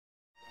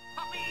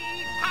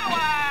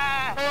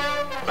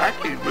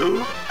Scrappy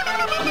Doo.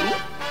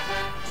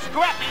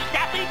 Scrappy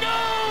Dappy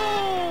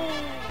Doo!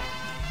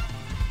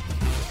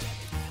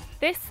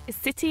 This is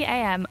City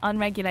AM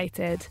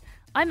Unregulated.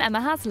 I'm Emma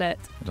Haslett.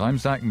 And I'm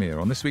Zach Meir.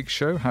 On this week's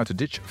show, how to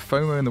ditch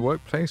FOMO in the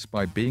workplace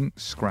by being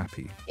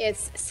scrappy.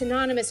 It's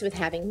synonymous with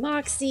having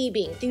moxie,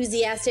 being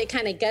enthusiastic,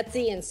 kind of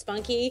gutsy and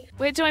spunky.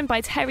 We're joined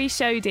by Terry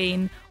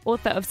Shodine,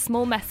 author of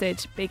Small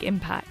Message, Big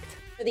Impact.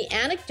 The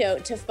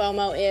anecdote to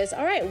FOMO is,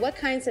 all right, what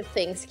kinds of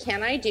things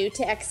can I do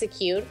to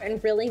execute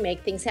and really make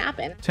things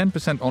happen?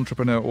 10%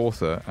 entrepreneur,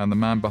 author, and the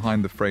man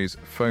behind the phrase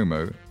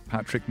FOMO,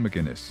 Patrick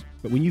McGuinness.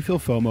 But when you feel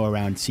FOMO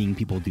around seeing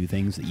people do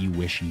things that you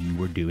wish you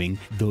were doing,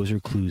 those are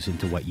clues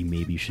into what you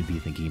maybe should be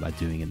thinking about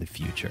doing in the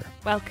future.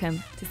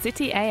 Welcome to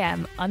City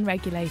AM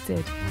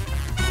Unregulated.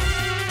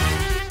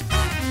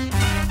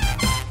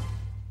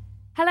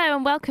 Hello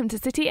and welcome to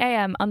City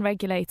AM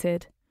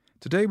Unregulated.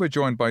 Today we're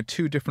joined by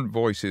two different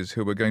voices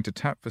who are going to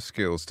tap for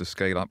skills to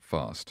scale up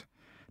fast.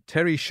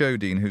 Terry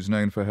Shodine, who's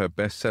known for her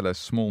bestseller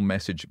Small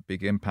Message,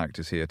 Big Impact,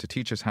 is here to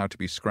teach us how to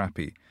be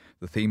scrappy,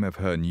 the theme of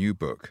her new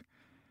book.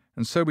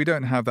 And so we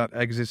don't have that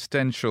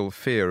existential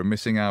fear of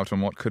missing out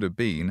on what could have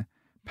been,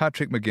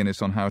 Patrick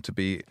McGuinness on how to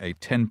be a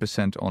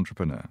 10%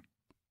 entrepreneur.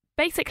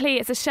 Basically,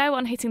 it's a show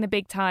on hitting the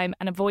big time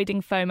and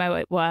avoiding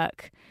FOMO at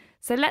work.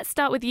 So let's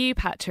start with you,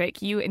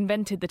 Patrick. You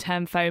invented the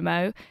term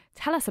FOMO.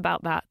 Tell us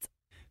about that.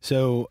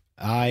 So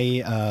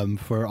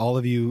for all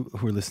of you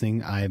who are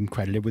listening, I'm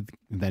credited with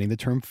inventing the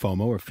term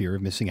FOMO, or fear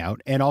of missing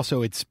out, and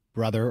also its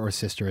brother or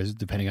sister, is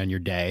depending on your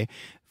day,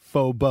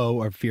 FOBO,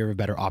 or fear of a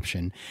better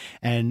option.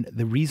 And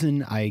the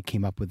reason I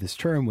came up with this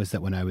term was that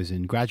when I was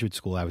in graduate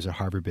school, I was at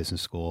Harvard Business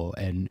School,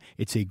 and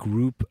it's a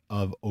group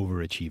of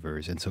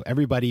overachievers. And so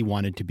everybody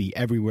wanted to be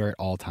everywhere at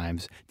all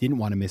times, didn't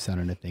want to miss out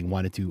on anything,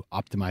 wanted to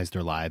optimize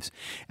their lives.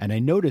 And I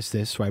noticed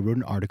this, so I wrote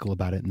an article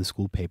about it in the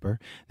school paper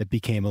that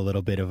became a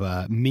little bit of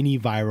a mini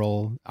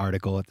viral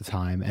article at the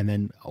time. And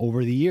then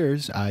over the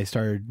years, I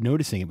started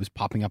noticing it was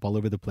popping up all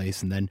over the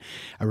place. And then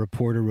a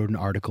reporter wrote an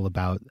article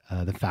about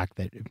the fact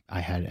that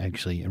I had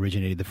actually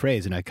originated the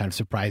phrase, and it kind of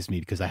surprised me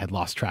because I had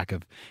lost track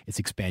of its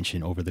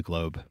expansion over the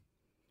globe.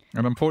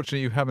 And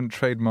unfortunately, you haven't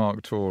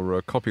trademarked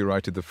or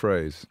copyrighted the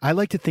phrase. I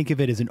like to think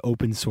of it as an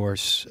open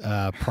source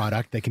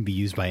product that can be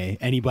used by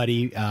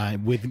anybody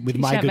with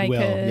my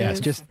goodwill.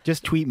 Yes,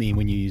 just tweet me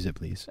when you use it,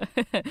 please.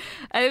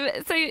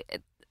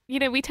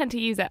 We tend to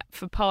use it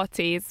for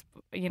parties.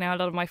 A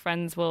lot of my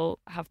friends will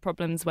have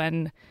problems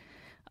when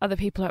other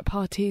people are at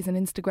parties and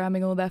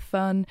Instagramming all their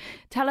fun.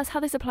 Tell us how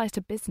this applies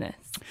to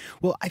business.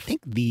 Well, I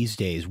think these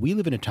days we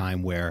live in a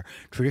time where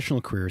traditional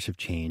careers have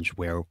changed,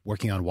 where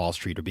working on Wall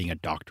Street or being a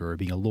doctor or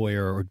being a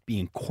lawyer or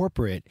being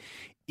corporate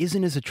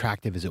isn't as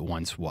attractive as it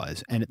once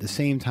was. And at the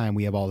same time,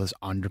 we have all this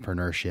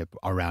entrepreneurship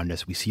around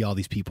us. We see all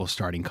these people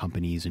starting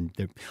companies and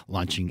they're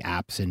launching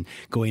apps and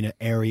going to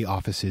airy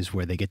offices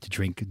where they get to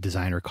drink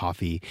designer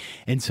coffee.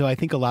 And so I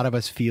think a lot of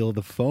us feel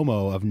the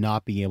FOMO of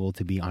not being able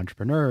to be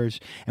entrepreneurs.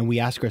 And we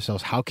ask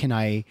ourselves, how can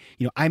I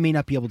may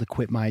not be able to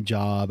quit my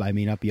job. I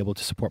may not be able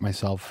to support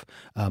myself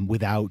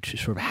without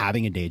sort of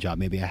having a day job.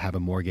 Maybe I have a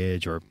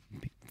mortgage or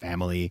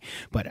family.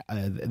 But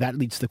that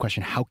leads to the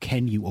question, how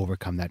can you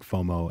overcome that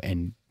FOMO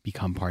and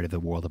become part of the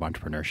world of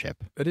entrepreneurship?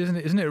 But isn't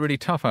it really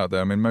tough out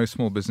there? I mean, most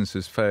small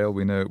businesses fail.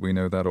 We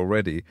know that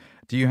already.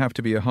 Do you have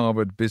to be a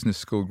Harvard Business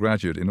School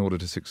graduate in order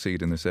to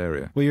succeed in this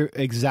area? Well, you're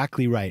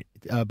exactly right.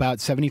 About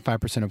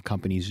 75% of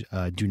companies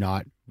do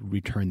not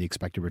return the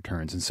expected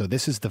returns. And so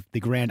this is the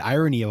grand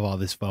irony of all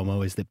this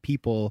FOMO, is that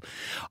people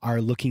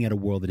are looking at a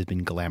world that has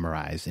been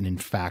glamorized. And in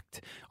fact,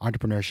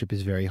 entrepreneurship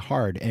is very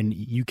hard. And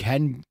you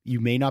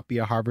may not be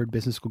a Harvard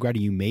Business School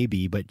graduate, you may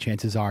be, but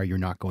chances are you're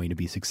not going to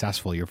be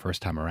successful your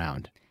first time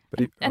around.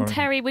 And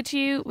Terry, would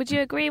you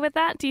agree with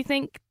that? Do you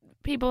think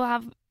people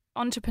have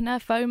entrepreneur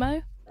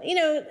FOMO?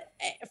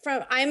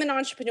 I'm an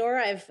entrepreneur.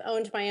 I've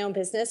owned my own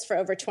business for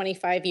over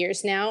 25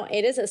 years now.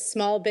 It is a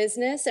small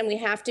business and we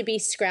have to be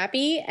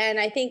scrappy. And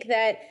I think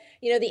that,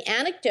 the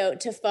anecdote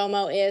to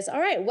FOMO is, all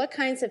right, what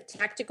kinds of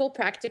tactical,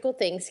 practical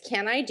things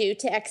can I do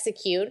to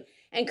execute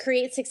and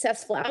create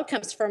successful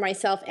outcomes for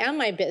myself and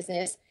my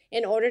business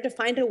in order to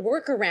find a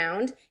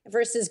workaround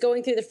versus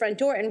going through the front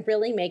door and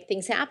really make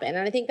things happen?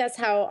 And I think that's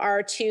how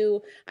our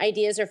two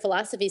ideas or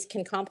philosophies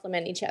can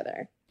complement each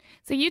other.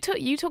 So you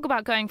talk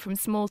about going from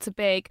small to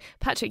big.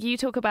 Patrick, you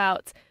talk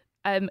about,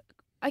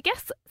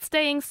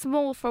 staying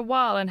small for a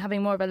while and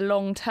having more of a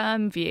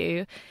long-term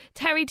view.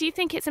 Terry, do you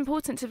think it's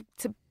important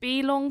to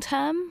be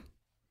long-term?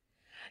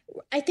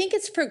 I think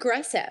it's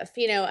progressive.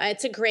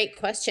 It's a great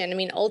question. I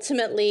mean,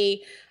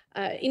 ultimately,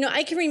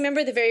 I can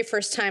remember the very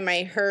first time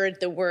I heard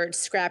the word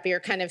scrappy or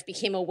kind of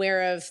became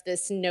aware of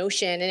this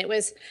notion. And it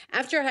was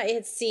after I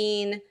had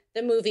seen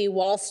the movie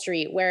Wall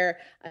Street, where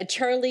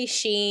Charlie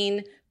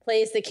Sheen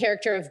plays the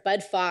character of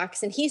Bud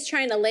Fox, and he's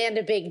trying to land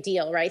a big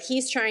deal, right?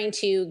 He's trying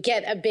to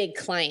get a big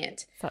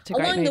client.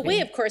 Along the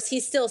way, of course,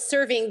 he's still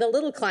serving the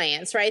little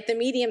clients, right? The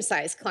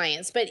medium-sized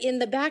clients. But in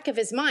the back of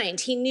his mind,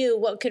 he knew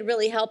what could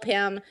really help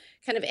him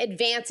kind of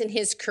advance in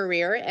his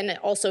career and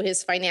also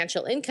his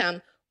financial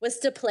income was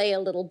to play a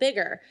little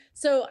bigger.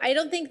 So I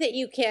don't think that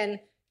you can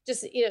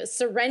just,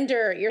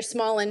 surrender your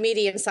small and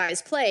medium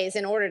sized plays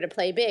in order to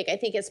play big. I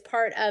think it's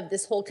part of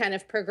this whole kind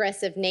of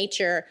progressive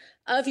nature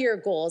of your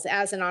goals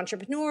as an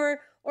entrepreneur,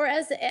 or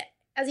as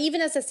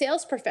even as a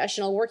sales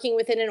professional working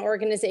within an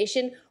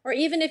organization, or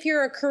even if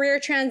you're a career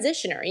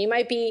transitioner. You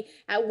might be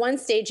at one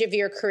stage of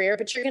your career,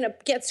 but you're going to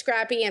get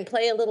scrappy and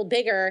play a little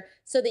bigger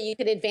so that you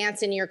can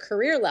advance in your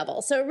career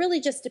level. So it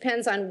really just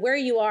depends on where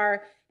you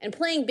are, and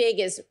playing big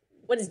is,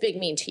 what does big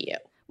mean to you?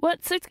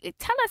 So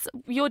tell us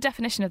your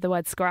definition of the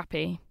word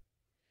scrappy.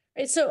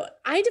 Right, so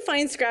I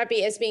define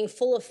scrappy as being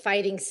full of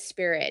fighting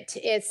spirit.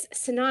 It's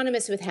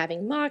synonymous with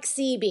having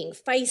moxie, being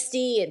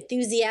feisty,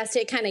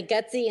 enthusiastic, kind of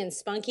gutsy and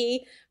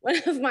spunky. One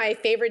of my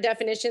favorite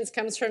definitions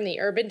comes from the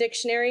Urban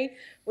Dictionary,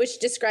 which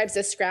describes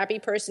a scrappy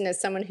person as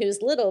someone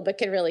who's little but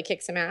can really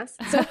kick some ass.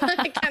 So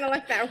I kind of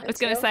like that one. I was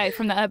going to say,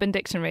 from the Urban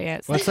Dictionary, I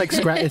don't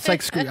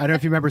know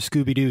if you remember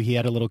Scooby-Doo. He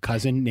had a little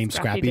cousin named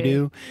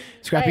Scrappy-Doo.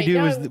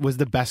 Scrappy-Doo was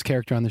the best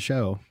character on the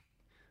show.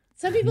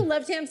 Some people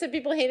loved him, some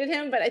people hated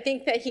him, but I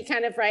think that he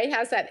kind of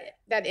has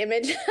that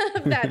image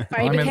of that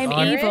fight. He became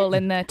evil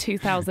in the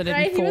 2004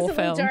 right? He was a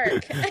film. little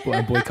dark.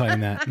 I'm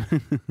boycotting that.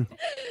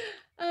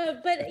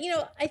 But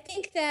I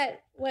think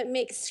that what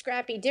makes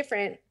Scrappy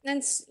different,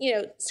 and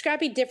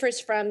Scrappy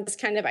differs from this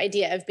kind of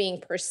idea of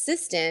being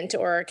persistent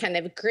or kind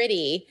of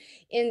gritty,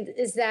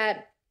 is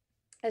that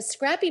a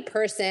scrappy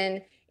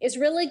person is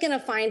really going to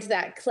find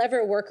that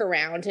clever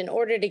workaround in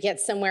order to get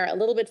somewhere a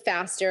little bit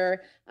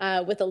faster,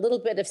 with a little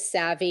bit of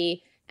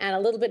savvy and a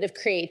little bit of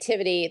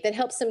creativity that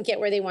helps them get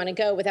where they want to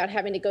go without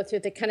having to go through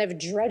the kind of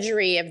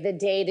drudgery of the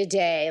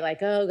day-to-day. Like,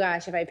 oh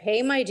gosh, if I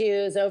pay my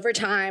dues over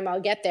time,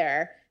 I'll get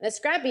there. And a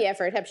scrappy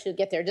effort helps you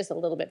get there just a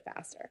little bit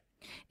faster.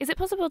 Is it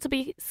possible to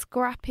be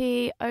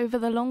scrappy over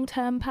the long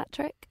term,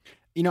 Patrick?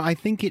 I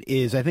think it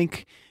is. I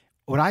think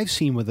what I've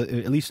seen with,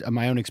 at least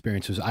my own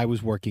experience, was I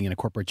was working in a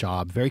corporate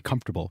job, very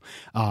comfortable,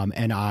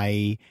 and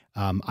I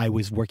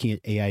was working at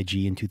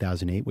AIG in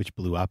 2008, which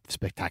blew up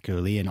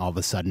spectacularly, and all of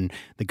a sudden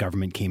the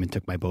government came and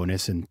took my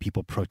bonus, and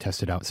people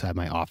protested outside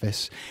my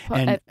office.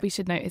 And we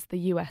should note it's the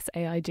US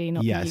AIG,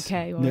 not yes, the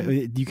UK one. No,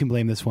 you can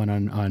blame this one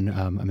on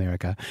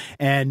America.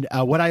 And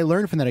what I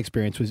learned from that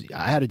experience was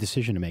I had a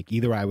decision to make.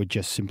 Either I would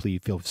just simply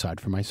feel sorry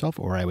for myself,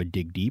 or I would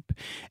dig deep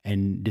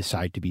and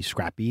decide to be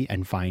scrappy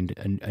and find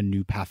a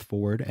new path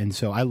forward. And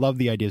so I love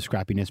the idea of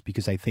scrappiness,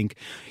 because I think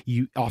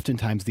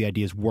oftentimes the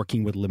idea is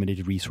working with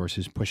limited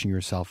resources, pushing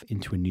yourself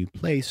into a new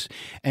place,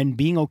 and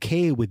being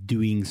okay with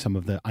doing some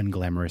of the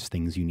unglamorous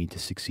things you need to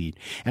succeed.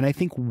 And I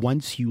think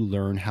once you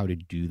learn how to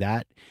do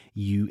that,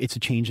 it's a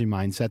change in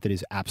mindset that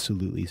is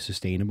absolutely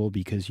sustainable,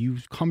 because you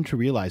come to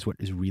realize what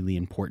is really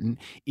important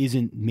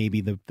isn't maybe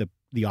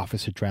the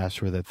office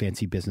address or the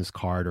fancy business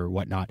card or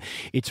whatnot.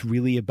 It's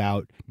really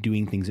about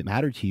doing things that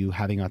matter to you,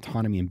 having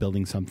autonomy, and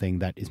building something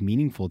that is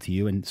meaningful to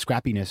you. And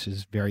scrappiness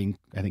is very,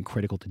 I think,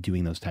 critical to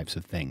doing those types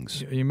of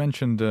things. You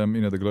mentioned,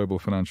 the global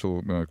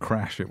financial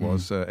crash it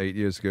was 8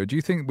 years ago. Do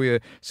you think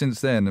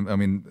since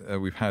then,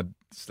 we've had,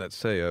 let's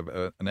say,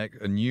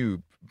 a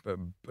new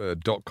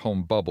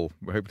 .com bubble.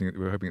 We're hoping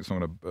it's not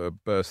going to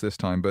burst this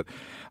time, but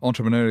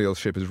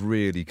entrepreneurship has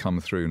really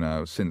come through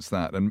now since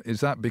that. And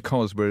is that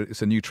because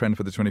it's a new trend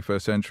for the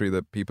 21st century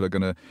that people are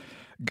going to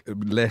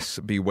less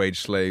be wage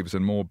slaves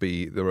and more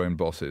be their own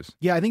bosses?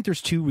 Yeah, I think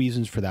there's two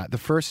reasons for that. The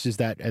first is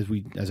that,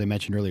 as I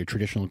mentioned earlier,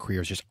 traditional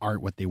careers just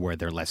aren't what they were.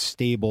 They're less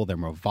stable. They're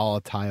more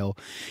volatile.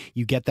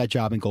 You get that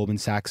job in Goldman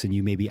Sachs and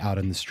you may be out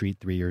on the street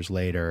 3 years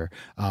later,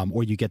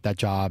 or you get that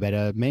job at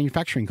a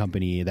manufacturing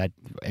company that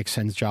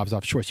extends jobs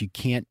offshore. So you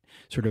can't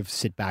sort of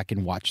sit back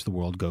and watch the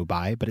world go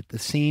by. But at the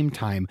same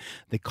time,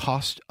 the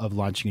cost of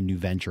launching a new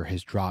venture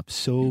has dropped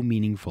so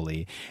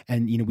meaningfully.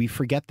 And, we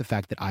forget the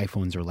fact that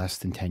iPhones are less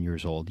than 10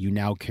 years old. You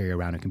now carry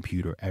around a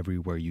computer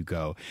everywhere you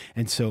go.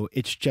 And so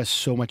it's just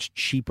so much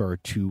cheaper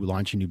to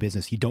launch a new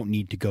business. You don't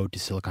need to go to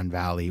Silicon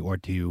Valley or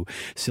to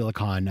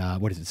Silicon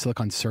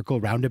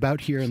Circle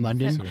roundabout here in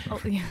London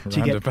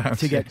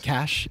to get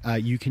cash.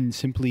 You can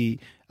simply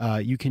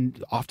you can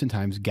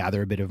oftentimes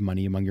gather a bit of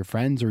money among your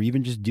friends, or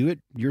even just do it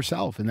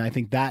yourself. And I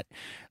think that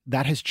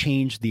has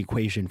changed the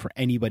equation for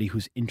anybody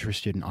who's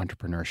interested in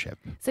entrepreneurship.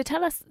 So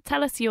tell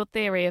us your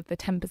theory of the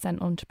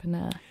 10%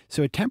 entrepreneur.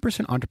 So a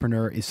 10%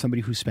 entrepreneur is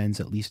somebody who spends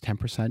at least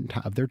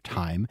 10% of their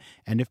time,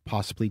 and if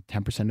possibly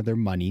 10% of their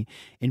money,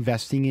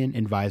 investing in,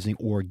 advising,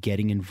 or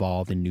getting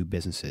involved in new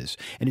businesses.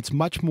 And it's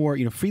much more,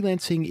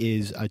 freelancing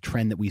is a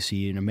trend that we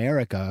see in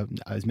America.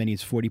 As many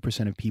as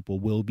 40% of people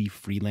will be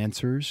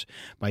freelancers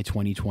by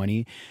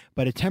 2020.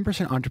 But a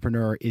 10%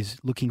 entrepreneur is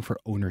looking for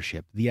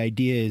ownership. The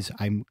idea is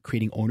I'm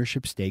creating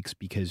ownership stakes,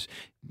 because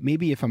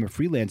maybe if I'm a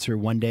freelancer,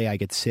 one day I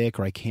get sick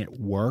or I can't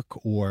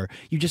work, or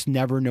you just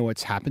never know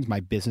what's happened. My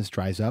business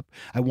dries up.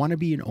 I want to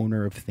be an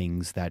owner of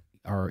things that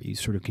are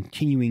sort of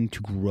continuing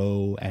to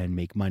grow and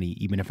make money,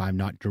 even if I'm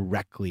not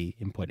directly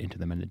input into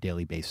them on a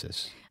daily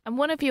basis. And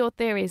one of your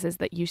theories is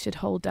that you should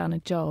hold down a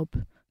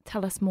job.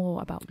 Tell us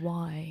more about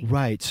why.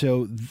 Right.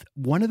 So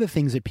one of the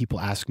things that people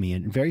ask me,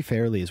 and very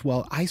fairly, is,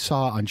 well, I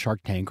saw on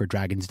Shark Tank or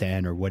Dragon's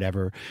Den or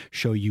whatever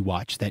show you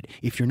watch that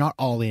if you're not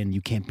all in, you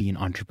can't be an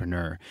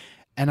entrepreneur.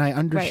 And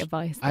I Great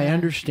advice I there.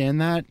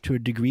 understand that to a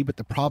degree, but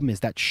the problem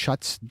is that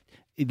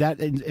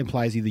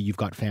implies either you've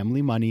got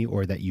family money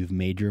or that you've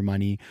made your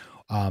money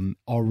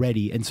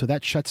already. And so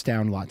that shuts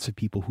down lots of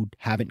people who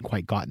haven't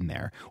quite gotten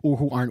there or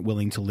who aren't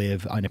willing to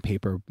live on a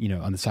paper,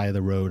 on the side of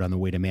the road on the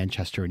way to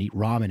Manchester and eat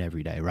ramen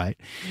every day, right?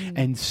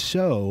 And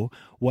so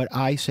what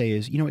I say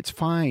is, it's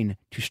fine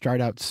to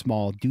start out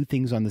small, do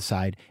things on the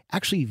side,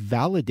 actually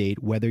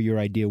validate whether your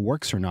idea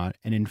works or not.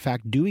 And in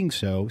fact, doing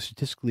so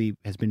statistically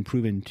has been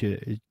proven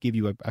to give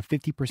you a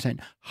 50%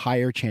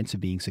 higher chance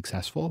of being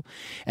successful.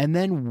 And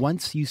then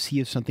once you see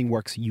if something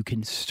works, you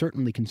can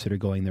certainly consider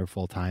going there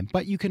full time.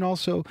 But you can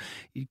also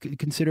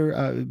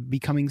consider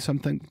becoming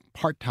something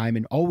part-time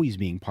and always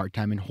being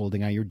part-time and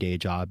holding out your day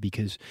job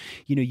because,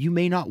 you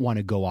may not want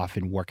to go off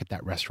and work at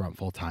that restaurant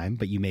full time,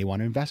 but you may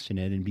want to invest in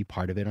it and be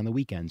part of it on the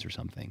weekends or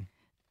something.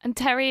 And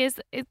Terry, is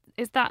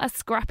that a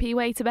scrappy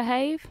way to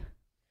behave?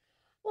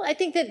 Well, I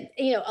think that,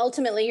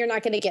 ultimately you're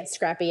not going to get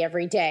scrappy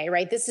every day,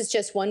 right? This is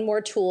just one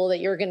more tool that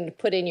you're going to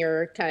put in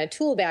your kind of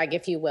tool bag,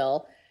 if you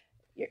will.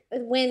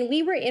 When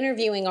we were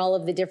interviewing all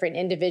of the different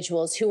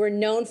individuals who were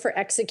known for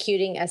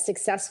executing a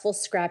successful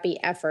scrappy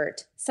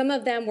effort, some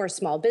of them were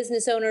small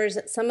business owners,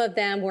 some of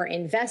them were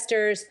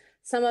investors,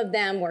 some of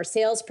them were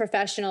sales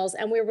professionals,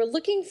 and we were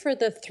looking for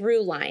the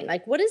through line.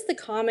 Like, what is the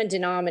common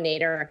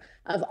denominator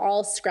of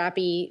all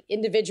scrappy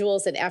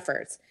individuals and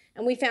efforts?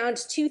 And we found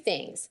two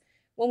things.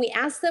 When we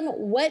asked them,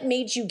 what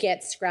made you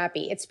get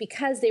scrappy? It's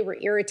because they were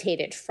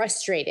irritated,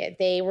 frustrated,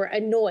 they were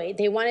annoyed.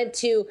 They wanted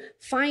to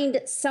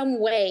find some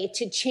way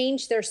to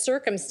change their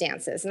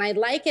circumstances. And I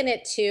liken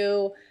it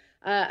to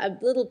a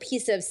little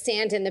piece of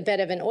sand in the bed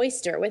of an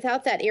oyster.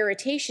 Without that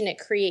irritation, it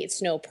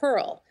creates no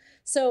pearl.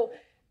 So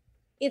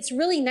it's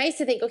really nice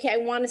to think, okay, I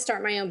want to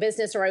start my own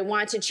business or I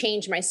want to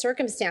change my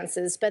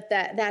circumstances. But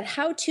that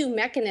how-to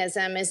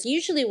mechanism is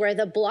usually where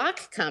the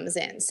block comes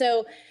in.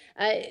 So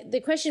the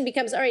question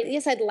becomes, all right,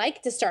 yes, I'd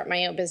like to start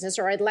my own business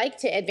or I'd like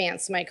to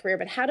advance my career,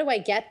 but how do I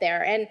get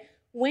there? And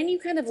when you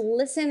kind of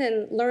listen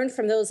and learn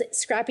from those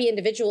scrappy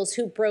individuals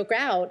who broke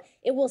out,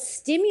 it will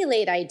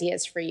stimulate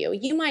ideas for you.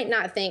 You might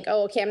not think,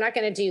 oh, okay, I'm not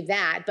going to do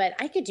that, but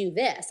I could do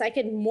this. I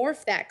could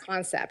morph that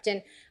concept.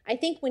 And I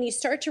think when you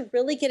start to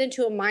really get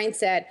into a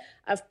mindset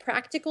of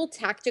practical,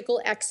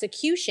 tactical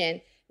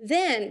execution,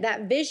 then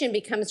that vision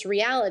becomes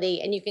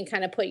reality and you can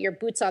kind of put your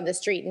boots on the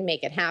street and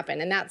make it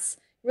happen. And that's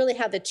really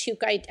how the two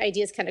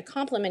ideas kind of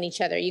complement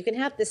each other. You can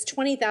have this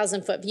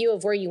 20,000 foot view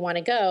of where you want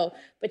to go,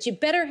 but you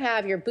better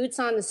have your boots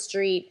on the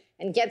street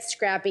and get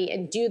scrappy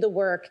and do the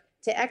work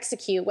to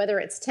execute, whether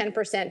it's 10%,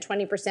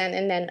 20%,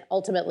 and then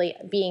ultimately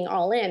being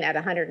all in at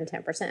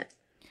 110%.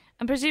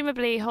 And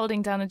presumably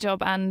holding down a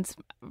job and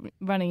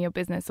running your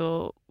business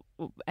or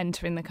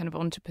entering the kind of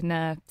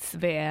entrepreneur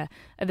sphere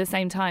at the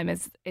same time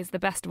is the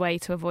best way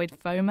to avoid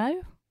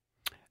FOMO?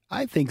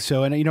 I think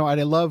so. And,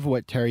 I love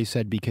what Terry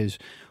said because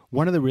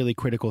one of the really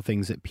critical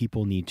things that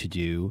people need to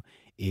do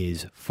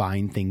is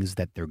find things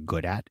that they're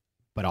good at,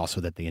 but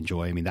also that they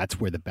enjoy. I mean, that's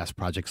where the best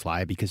projects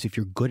lie, because if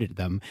you're good at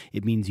them,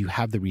 it means you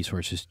have the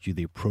resources to do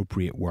the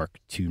appropriate work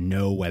to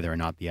know whether or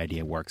not the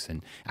idea works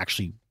and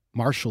actually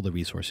marshal the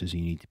resources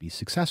you need to be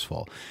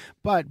successful.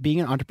 But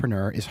being an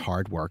entrepreneur is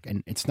hard work,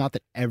 and it's not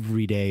that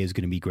every day is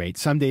going to be great.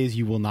 Some days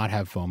you will not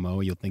have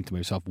FOMO. You'll think to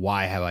yourself,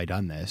 why have I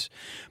done this?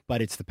 But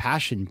it's the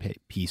passion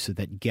piece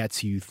that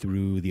gets you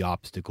through the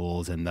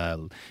obstacles and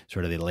the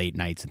sort of the late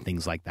nights and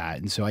things like that.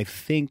 And so I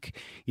think,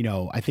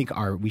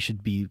 we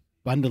should be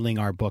bundling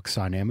our books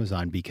on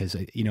Amazon because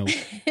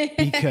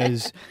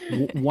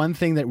one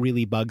thing that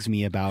really bugs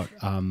me about,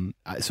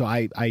 so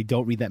I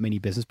don't read that many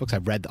business books.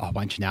 I've read a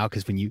bunch now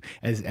because when you,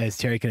 as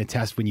Terry can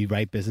attest, when you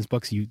write business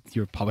books,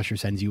 your publisher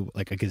sends you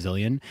like a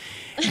gazillion.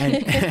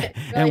 And,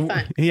 really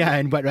fun.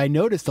 Yeah. But I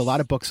noticed a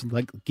lot of books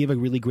like give a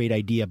really great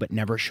idea, but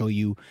never show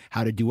you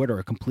how to do it or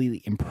are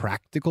completely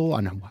impractical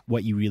on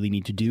what you really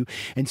need to do.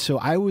 And so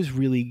I was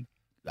really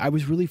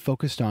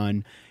focused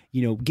on,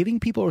 giving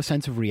people a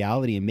sense of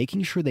reality and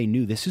making sure they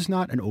knew this is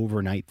not an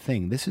overnight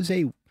thing. This is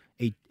a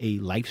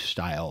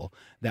lifestyle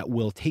that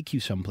will take you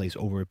someplace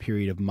over a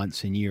period of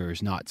months and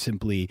years, not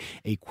simply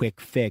a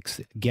quick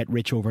fix, get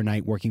rich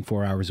overnight, working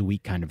 4 hours a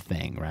week kind of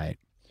thing, right?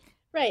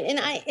 Right.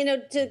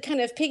 And to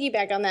kind of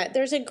piggyback on that,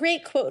 there's a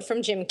great quote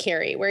from Jim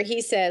Carrey where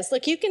he says,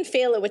 look, you can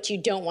fail at what you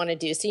don't want to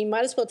do. So you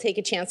might as well take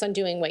a chance on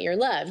doing what you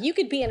love. You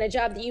could be in a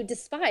job that you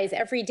despise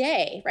every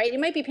day, right? You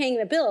might be paying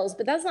the bills,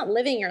 but that's not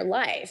living your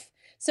life.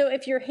 So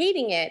if you're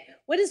hating it,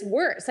 what is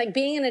worse? Like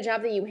being in a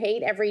job that you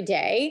hate every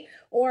day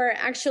or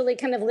actually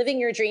kind of living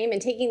your dream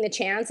and taking the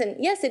chance? And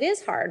yes, it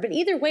is hard, but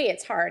either way,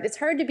 it's hard. It's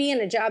hard to be in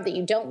a job that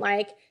you don't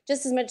like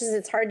just as much as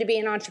it's hard to be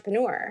an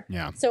entrepreneur.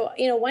 Yeah. So,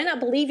 why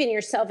not believe in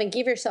yourself and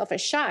give yourself a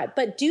shot,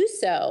 but do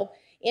so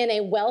in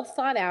a well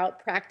thought out,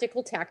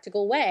 practical,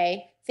 tactical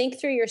way think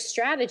through your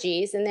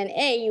strategies, and then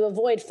A, you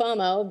avoid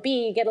FOMO,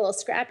 B, you get a little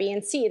scrappy,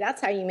 and C,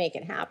 that's how you make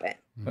it happen.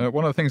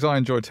 One of the things I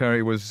enjoyed,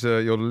 Terry, was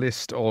your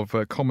list of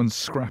common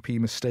scrappy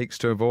mistakes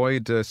to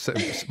avoid.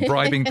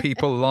 Bribing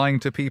people, lying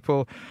to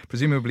people,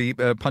 presumably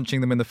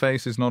punching them in the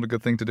face is not a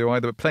good thing to do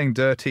either, but playing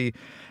dirty,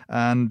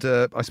 and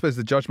I suppose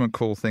the judgment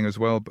call thing as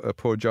well,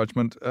 poor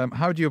judgment.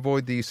 How do you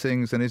avoid these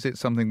things, and is it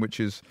something which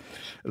is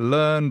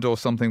learned or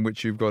something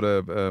which you've got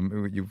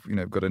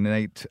got an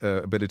innate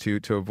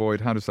ability to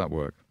avoid? How does that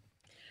work?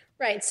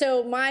 Right.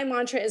 So my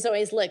mantra is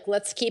always, look,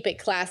 let's keep it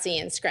classy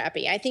and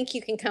scrappy. I think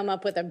you can come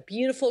up with a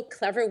beautiful,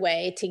 clever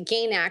way to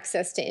gain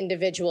access to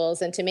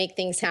individuals and to make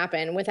things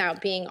happen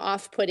without being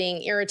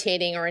off-putting,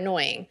 irritating, or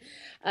annoying.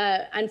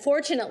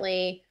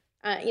 Unfortunately,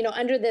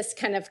 under this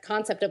kind of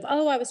concept of,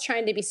 I was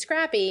trying to be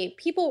scrappy,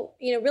 people,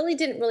 really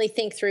didn't really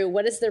think through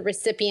what does the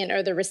recipient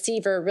or the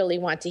receiver really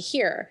want to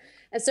hear.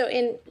 And so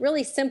in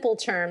really simple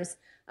terms,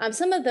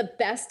 some of the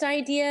best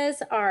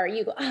ideas are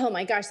you go, oh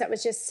my gosh, that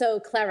was just so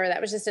clever. That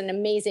was just an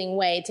amazing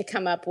way to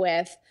come up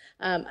with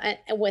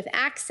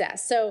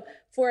access. So,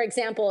 for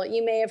example,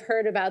 you may have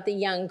heard about the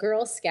young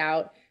Girl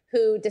Scout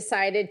who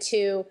decided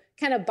to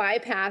kind of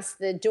bypass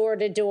the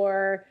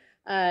door-to-door,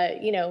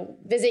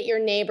 visit your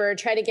neighbor,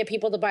 try to get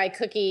people to buy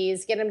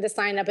cookies, get them to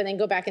sign up, and then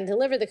go back and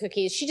deliver the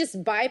cookies. She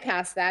just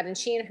bypassed that, and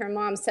she and her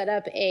mom set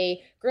up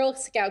a Girl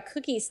Scout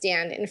cookie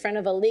stand in front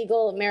of a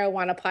legal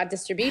marijuana pod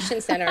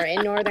distribution center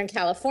in Northern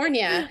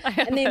California,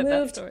 and they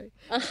moved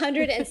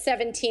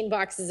 117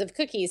 boxes of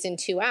cookies in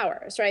 2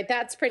 hours, right?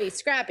 That's pretty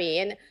scrappy.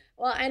 And,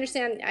 well, I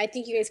understand, I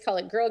think you guys call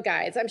it Girl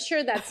Guides. I'm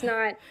sure that's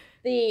not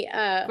the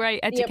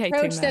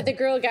approach that the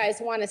Girl Guys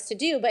want us to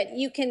do, but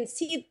you can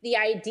see the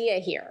idea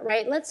here,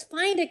 right? Let's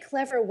find a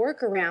clever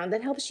workaround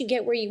that helps you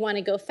get where you want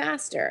to go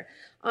faster.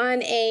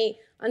 That's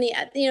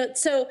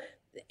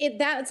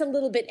a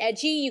little bit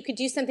edgy. You could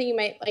do something you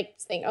might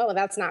think, oh,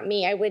 that's not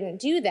me. I wouldn't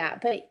do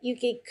that. But you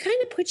can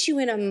kind of put you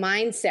in a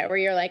mindset where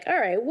you're like, all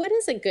right, what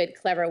is a good,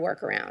 clever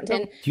workaround?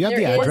 And do you have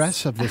the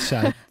address of this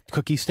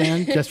cookie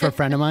stand just for a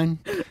friend of mine?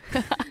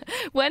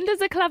 When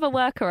does a clever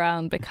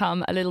workaround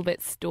become a little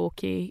bit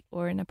stalky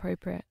or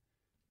inappropriate?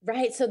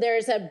 Right. So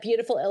there's a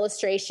beautiful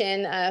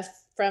illustration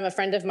from a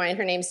friend of mine.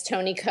 Her name's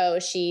Toni Ko.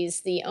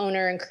 She's the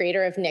owner and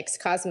creator of NYX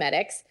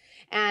Cosmetics.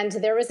 And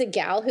there was a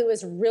gal who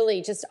was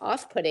really just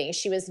off-putting.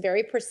 She was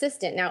very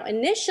persistent. Now,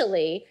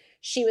 initially,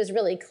 she was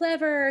really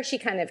clever. She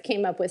kind of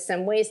came up with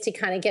some ways to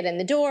kind of get in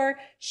the door.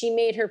 She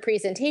made her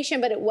presentation,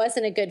 but it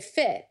wasn't a good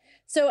fit.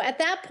 So at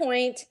that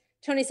point,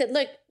 Toni said,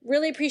 look,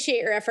 really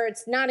appreciate your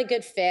efforts. Not a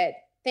good fit.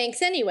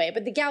 Thanks anyway.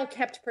 But the gal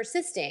kept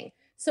persisting,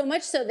 so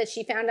much so that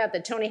she found out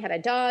that Toni had a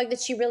dog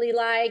that she really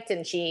liked.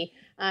 And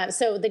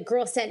so the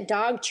girl sent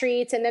dog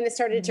treats, and then it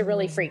started to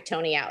really freak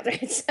Toni out.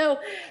 Right? So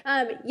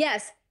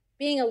yes,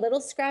 being a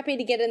little scrappy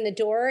to get in the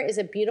door is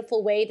a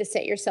beautiful way to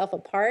set yourself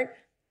apart.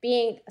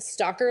 Being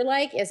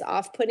stalker-like is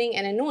off-putting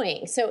and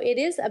annoying. So it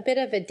is a bit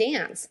of a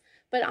dance.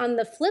 But on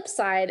the flip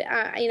side,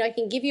 I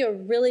can give you a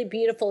really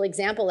beautiful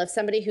example of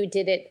somebody who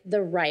did it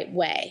the right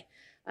way.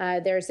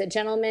 There's a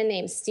gentleman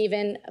named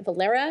Steven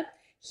Valera.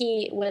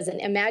 He was an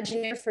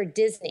Imagineer for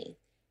Disney,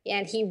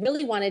 and he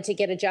really wanted to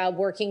get a job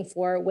working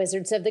for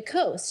Wizards of the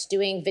Coast,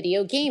 doing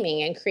video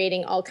gaming and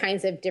creating all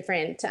kinds of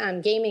different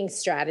gaming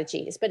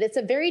strategies. But it's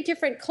a very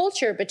different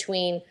culture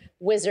between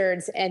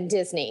Wizards and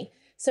Disney.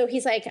 So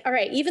he's like, all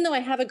right, even though I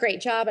have a great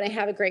job and I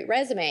have a great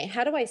resume,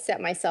 how do I set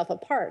myself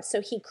apart?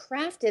 So he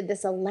crafted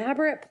this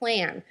elaborate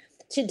plan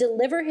to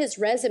deliver his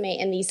resume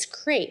in these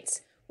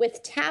crates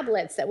with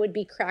tablets that would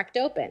be cracked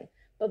open.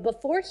 But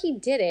before he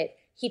did it,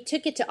 he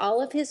took it to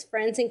all of his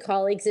friends and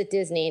colleagues at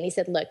Disney, and he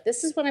said, look,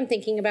 this is what I'm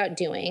thinking about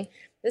doing.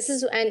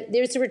 And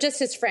these were just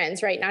his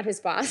friends, right? Not his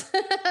boss.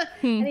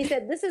 And he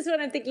said, this is what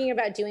I'm thinking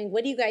about doing.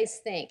 What do you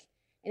guys think?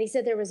 And he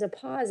said there was a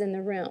pause in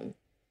the room.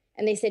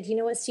 And they said, you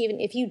know what,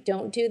 Steven, if you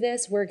don't do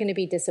this, we're going to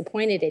be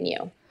disappointed in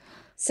you.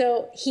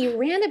 So he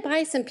ran it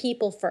by some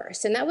people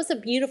first, and that was a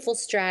beautiful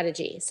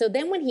strategy. So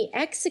then when he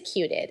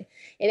executed,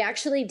 it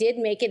actually did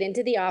make it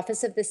into the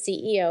office of the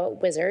CEO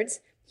at Wizards.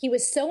 He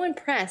was so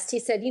impressed. He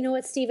said, you know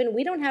what, Steven,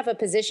 we don't have a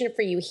position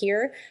for you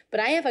here, but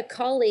I have a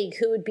colleague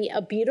who would be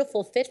a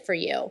beautiful fit for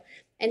you.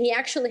 And he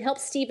actually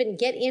helped Steven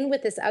get in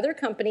with this other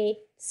company.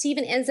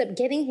 Steven ends up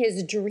getting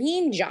his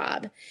dream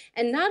job.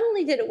 And not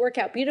only did it work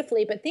out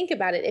beautifully, but think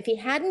about it. If he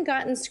hadn't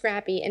gotten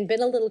scrappy and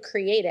been a little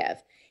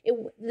creative,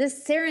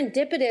 this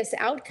serendipitous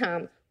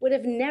outcome would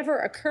have never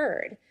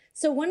occurred.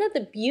 So one of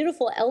the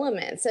beautiful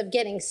elements of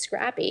getting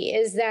scrappy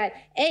is that,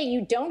 A,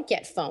 you don't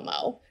get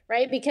FOMO,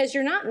 right? Because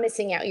you're not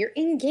missing out. You're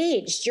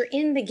engaged. You're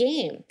in the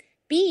game.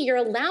 B, you're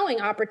allowing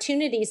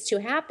opportunities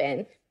to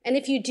happen. And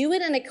if you do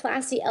it in a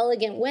classy,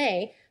 elegant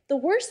way, the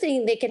worst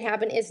thing that could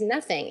happen is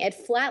nothing. It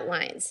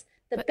flatlines.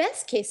 The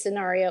best case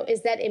scenario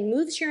is that it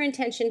moves your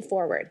intention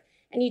forward.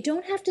 And you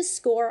don't have to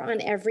score on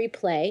every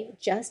play.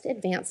 Just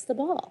advance the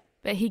ball.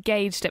 But he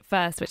gauged it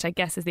first, which I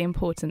guess is the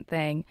important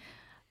thing.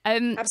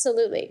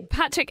 Absolutely.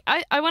 Patrick,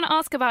 I want to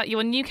ask about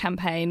your new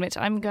campaign, which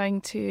I'm going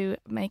to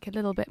make a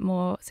little bit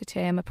more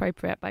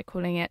appropriate by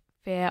calling it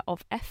Fear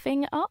of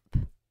Effing Up.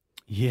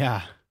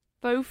 Yeah.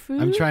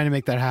 Fofu? I'm trying to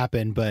make that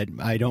happen, but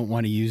I don't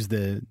want to use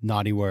the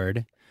naughty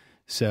word.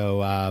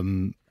 So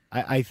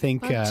I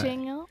think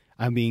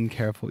I'm being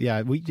careful.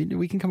 Yeah, we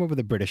can come up with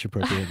a British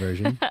appropriate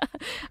version.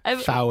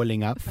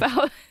 Fouling up.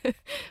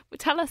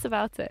 Tell us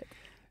about it.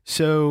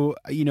 So,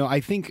 I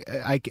think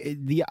I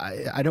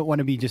don't want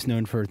to be just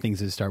known for things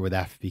that start with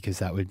F, because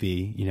that would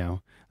be,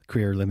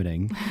 career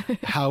limiting.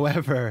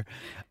 However,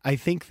 I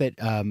think that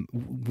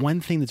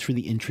one thing that's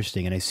really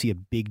interesting, and I see a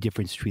big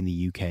difference between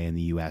the UK and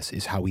the US,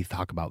 is how we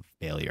talk about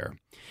failure.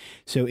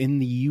 So in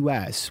the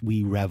US,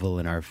 we revel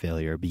in our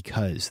failure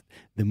because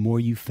the more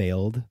you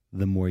failed,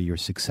 the more you're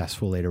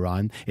successful later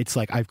on. It's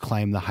like I've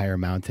climbed the higher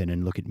mountain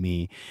and look at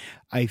me.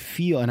 I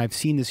feel, and I've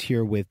seen this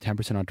here with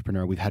 10%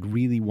 Entrepreneur, we've had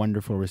really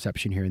wonderful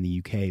reception here in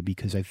the UK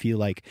because I feel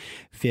like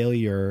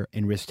failure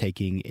and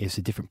risk-taking is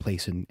a different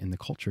place in the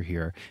culture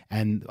here.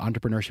 And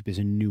entrepreneurship is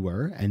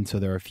newer, and so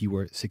there are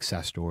fewer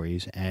success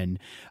stories, and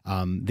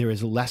there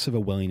is less of a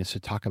willingness to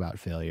talk about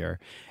failure.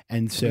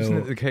 And so, isn't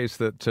it the case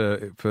that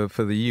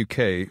for the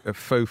UK,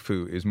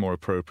 FOFU is more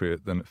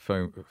appropriate than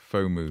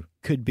FOMU?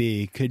 Could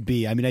be.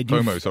 I mean, I do.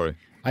 FOMO, sorry.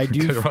 I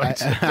do.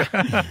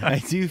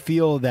 I do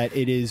feel that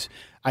it is.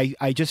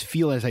 I just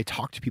feel as I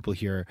talk to people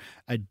here,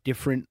 a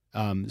different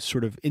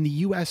sort of. In the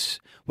U.S.,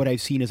 what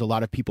I've seen is a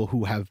lot of people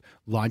who have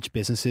launched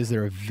businesses that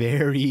are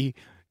very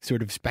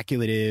sort of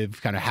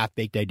speculative, kind of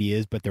half-baked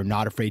ideas, but they're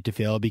not afraid to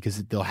fail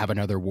because they'll have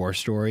another war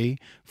story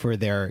for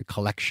their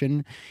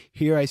collection.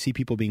 Here, I see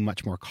people being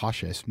much more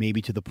cautious,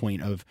 maybe to the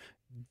point of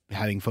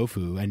having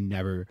FOFU and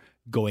never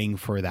going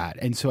for that.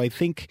 And so I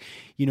think,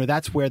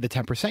 that's where the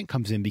 10%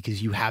 comes in,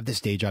 because you have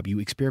this day job, you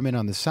experiment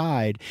on the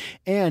side.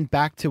 And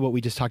back to what we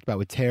just talked about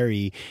with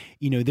Terry,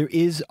 there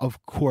is,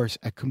 of course,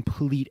 a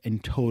complete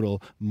and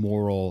total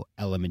moral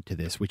element to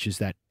this, which is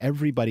that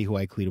everybody who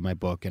I include in my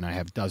book, and I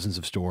have dozens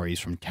of stories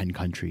from 10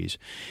 countries,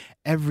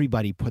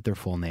 everybody put their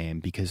full name,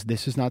 because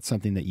this is not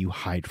something that you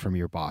hide from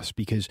your boss,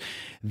 because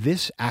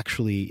this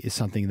actually is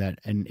something that,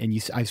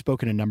 I've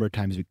spoken a number of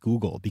times with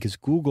Google, because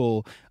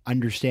Google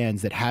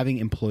understands that having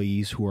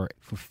employees who are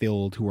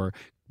fulfilled, who are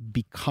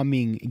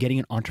getting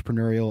an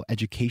entrepreneurial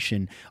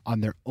education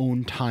on their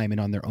own time and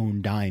on their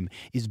own dime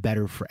is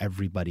better for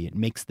everybody. It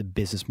makes the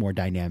business more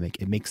dynamic.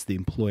 It makes the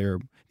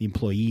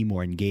employee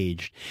more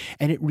engaged.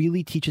 And it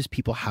really teaches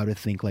people how to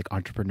think like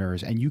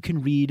entrepreneurs. And you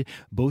can read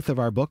both of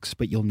our books,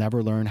 but you'll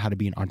never learn how to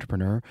be an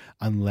entrepreneur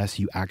unless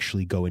you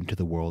actually go into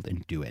the world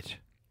and do it.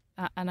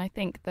 And I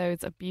think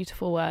those are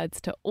beautiful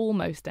words to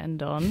almost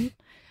end on.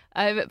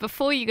 But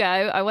before you go,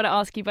 I want to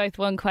ask you both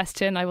one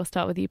question. I will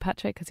start with you,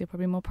 Patrick, because you're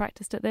probably more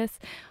practiced at this.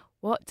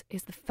 What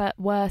is the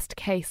worst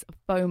case of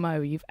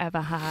FOMO you've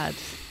ever had?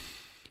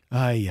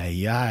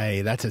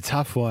 That's a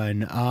tough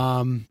one.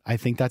 I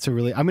think that's I'm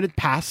going to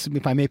pass,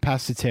 if I may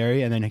pass to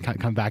Terry, and then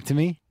come back to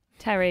me.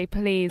 Terry,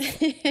 please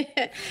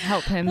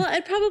help him. Well,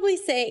 I'd probably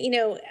say,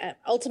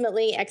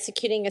 ultimately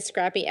executing a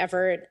scrappy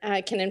effort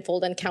can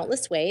unfold in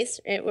countless ways.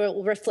 It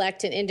will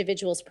reflect an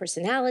individual's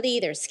personality,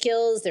 their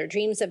skills, their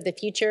dreams of the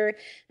future.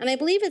 And I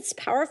believe it's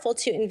powerful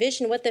to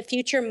envision what the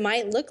future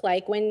might look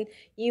like when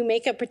you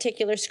make a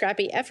particular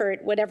scrappy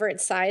effort, whatever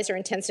its size or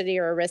intensity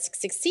or risk,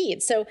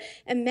 succeeds. So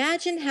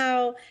imagine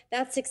how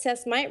that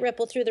success might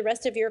ripple through the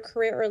rest of your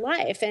career or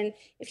life. And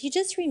if you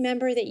just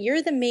remember that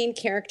you're the main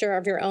character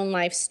of your own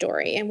life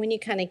story, and when you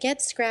kind of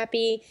get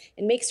scrappy,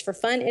 it makes for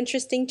fun,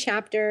 interesting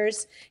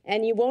chapters,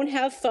 and you won't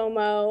have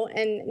FOMO.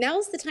 And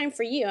now's the time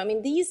for you. I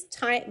mean, these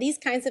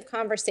kinds of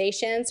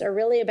conversations are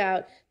really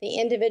about the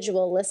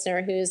individual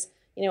listener who's,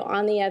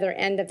 on the other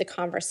end of the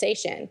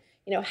conversation.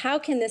 How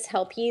can this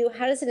help you?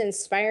 How does it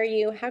inspire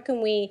you? How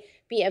can we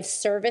be of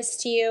service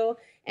to you?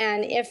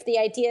 And if the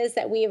ideas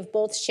that we have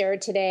both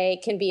shared today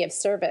can be of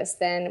service,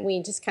 then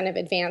we just kind of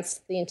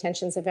advance the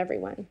intentions of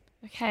everyone.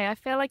 Okay, I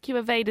feel like you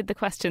evaded the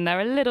question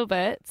there a little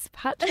bit,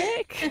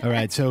 Patrick. All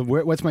right, so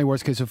what's my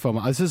worst case of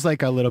FOMO? This is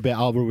like a little bit,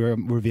 I'll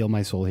reveal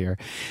my soul here.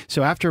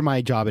 So after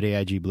my job at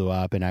AIG blew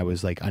up and I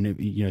was like, trying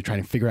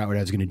to figure out what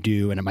I was going to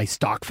do, and my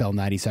stock fell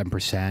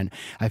 97%,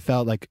 I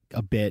felt like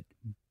a bit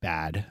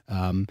bad.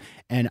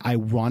 And I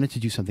wanted to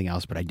do something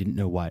else, but I didn't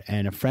know what.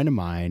 And a friend of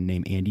mine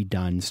named Andy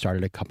Dunn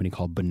started a company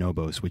called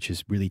Bonobos, which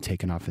has really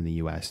taken off in the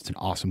US. It's an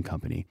awesome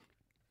company.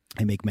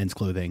 I make men's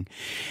clothing,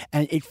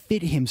 and it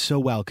fit him so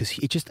well because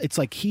it's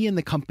like he and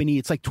the company,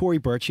 it's like Tory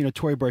Burch,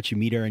 Tory Burch, you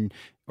meet her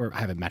or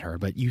I haven't met her,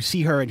 but you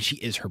see her and she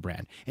is her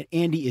brand, and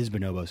Andy is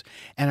Bonobos.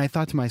 And I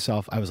thought to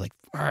myself, I was like,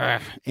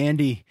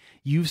 Andy,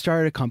 you've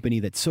started a company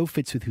that so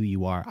fits with who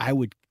you are.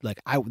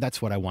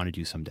 That's what I want to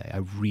do someday. I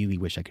really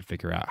wish I could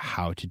figure out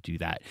how to do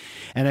that.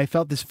 And I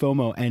felt this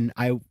FOMO,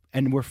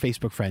 and we're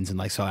Facebook friends.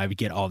 And so I would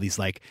get all these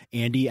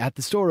Andy at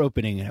the store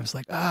opening. And I was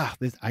like,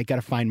 I got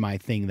to find my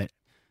thing that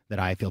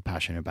I feel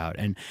passionate about.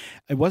 And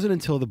it wasn't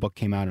until the book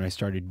came out and I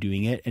started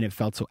doing it and it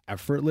felt so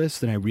effortless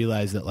that I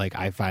realized that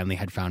I finally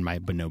had found my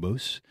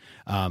Bonobos.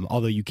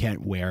 Although you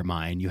can't wear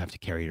mine, you have to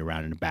carry it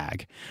around in a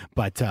bag.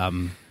 But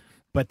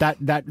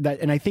that,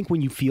 and I think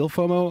when you feel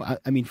FOMO,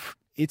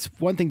 it's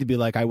one thing to be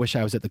like, I wish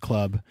I was at the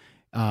club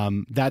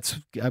That's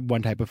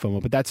one type of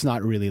FOMO, but that's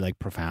not really like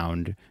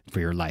profound for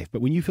your life.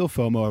 But when you feel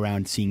FOMO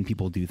around seeing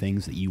people do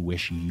things that you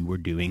wish you were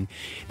doing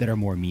that are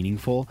more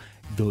meaningful,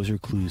 those are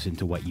clues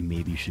into what you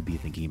maybe should be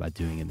thinking about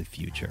doing in the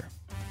future.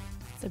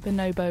 So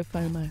bonobo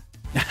FOMO.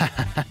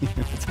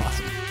 That's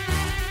awesome.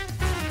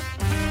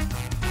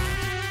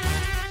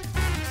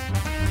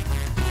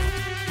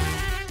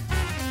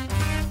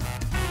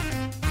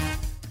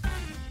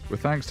 With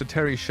thanks to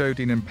Terry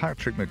Shodine and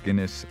Patrick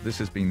McGuinness, this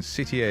has been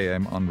City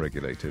AM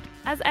Unregulated.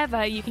 As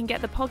ever, you can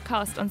get the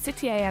podcast on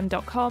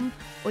cityam.com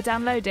or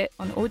download it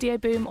on Audio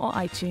Boom or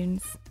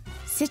iTunes.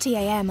 City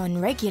AM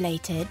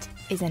Unregulated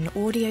is an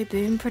Audio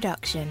Boom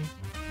production.